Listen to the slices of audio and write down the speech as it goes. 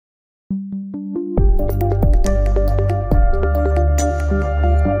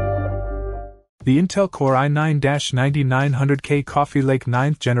The Intel Core i9-9900K Coffee Lake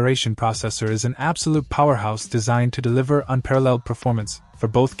 9th generation processor is an absolute powerhouse designed to deliver unparalleled performance for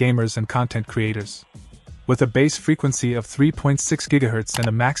both gamers and content creators. With a base frequency of 3.6 GHz and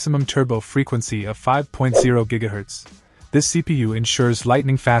a maximum turbo frequency of 5.0 GHz, this CPU ensures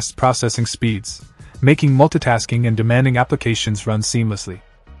lightning-fast processing speeds, making multitasking and demanding applications run seamlessly.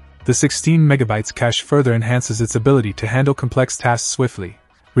 The 16 MB cache further enhances its ability to handle complex tasks swiftly,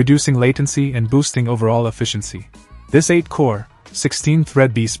 reducing latency and boosting overall efficiency. This 8-core,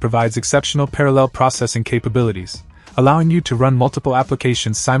 16-thread beast provides exceptional parallel processing capabilities, allowing you to run multiple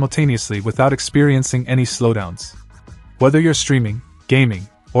applications simultaneously without experiencing any slowdowns. Whether you're streaming, gaming,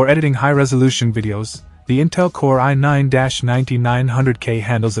 or editing high-resolution videos, the Intel Core i9-9900K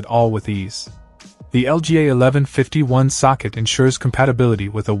handles it all with ease. The LGA1151 socket ensures compatibility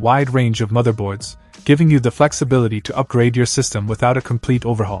with a wide range of motherboards, giving you the flexibility to upgrade your system without a complete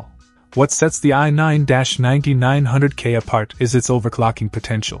overhaul. What sets the i9-9900K apart is its overclocking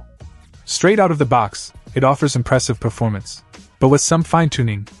potential. Straight out of the box, it offers impressive performance. But with some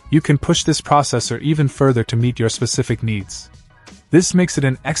fine-tuning, you can push this processor even further to meet your specific needs. This makes it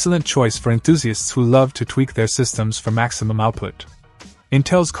an excellent choice for enthusiasts who love to tweak their systems for maximum output.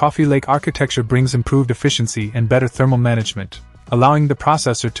 Intel's Coffee Lake architecture brings improved efficiency and better thermal management, allowing the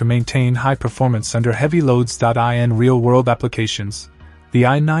processor to maintain high performance under heavy loads. In real-world applications, the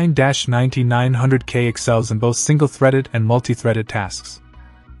i9-9900K excels in both single-threaded and multi-threaded tasks.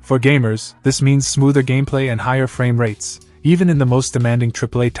 For gamers, this means smoother gameplay and higher frame rates, even in the most demanding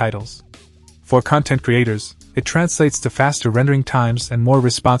AAA titles. For content creators, it translates to faster rendering times and more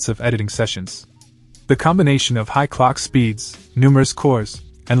responsive editing sessions. The combination of high clock speeds, numerous cores,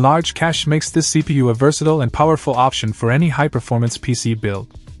 and large cache makes this CPU a versatile and powerful option for any high-performance PC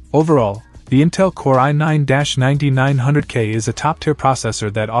build. Overall, the Intel Core i9-9900K is a top-tier processor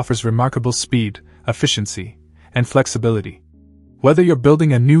that offers remarkable speed, efficiency, and flexibility. Whether you're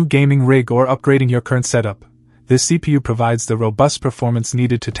building a new gaming rig or upgrading your current setup, this CPU provides the robust performance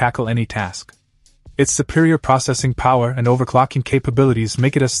needed to tackle any task. Its superior processing power and overclocking capabilities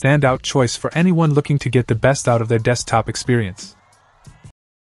make it a standout choice for anyone looking to get the best out of their desktop experience.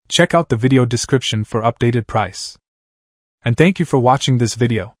 Check out the video description for updated price. And thank you for watching this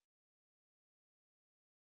video.